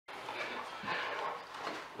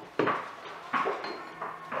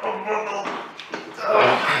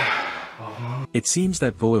It seems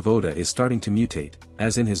that Voevoda is starting to mutate,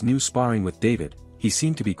 as in his new sparring with David, he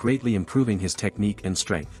seemed to be greatly improving his technique and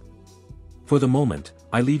strength. For the moment,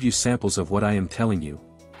 I leave you samples of what I am telling you.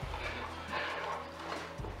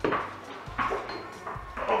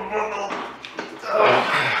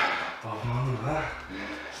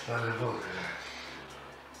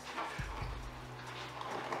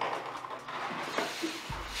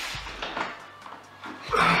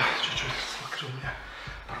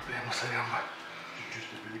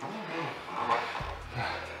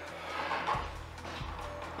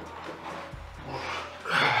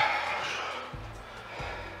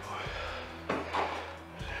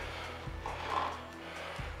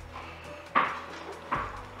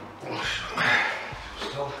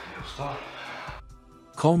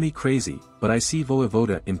 Call me crazy, but I see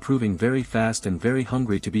Voevoda improving very fast and very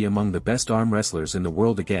hungry to be among the best arm wrestlers in the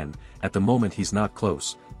world again. At the moment he's not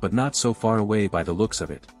close, but not so far away by the looks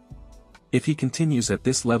of it. If he continues at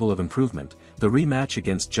this level of improvement, the rematch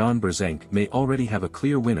against John Brzenk may already have a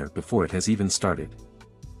clear winner before it has even started.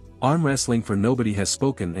 Arm wrestling for nobody has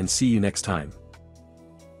spoken, and see you next time.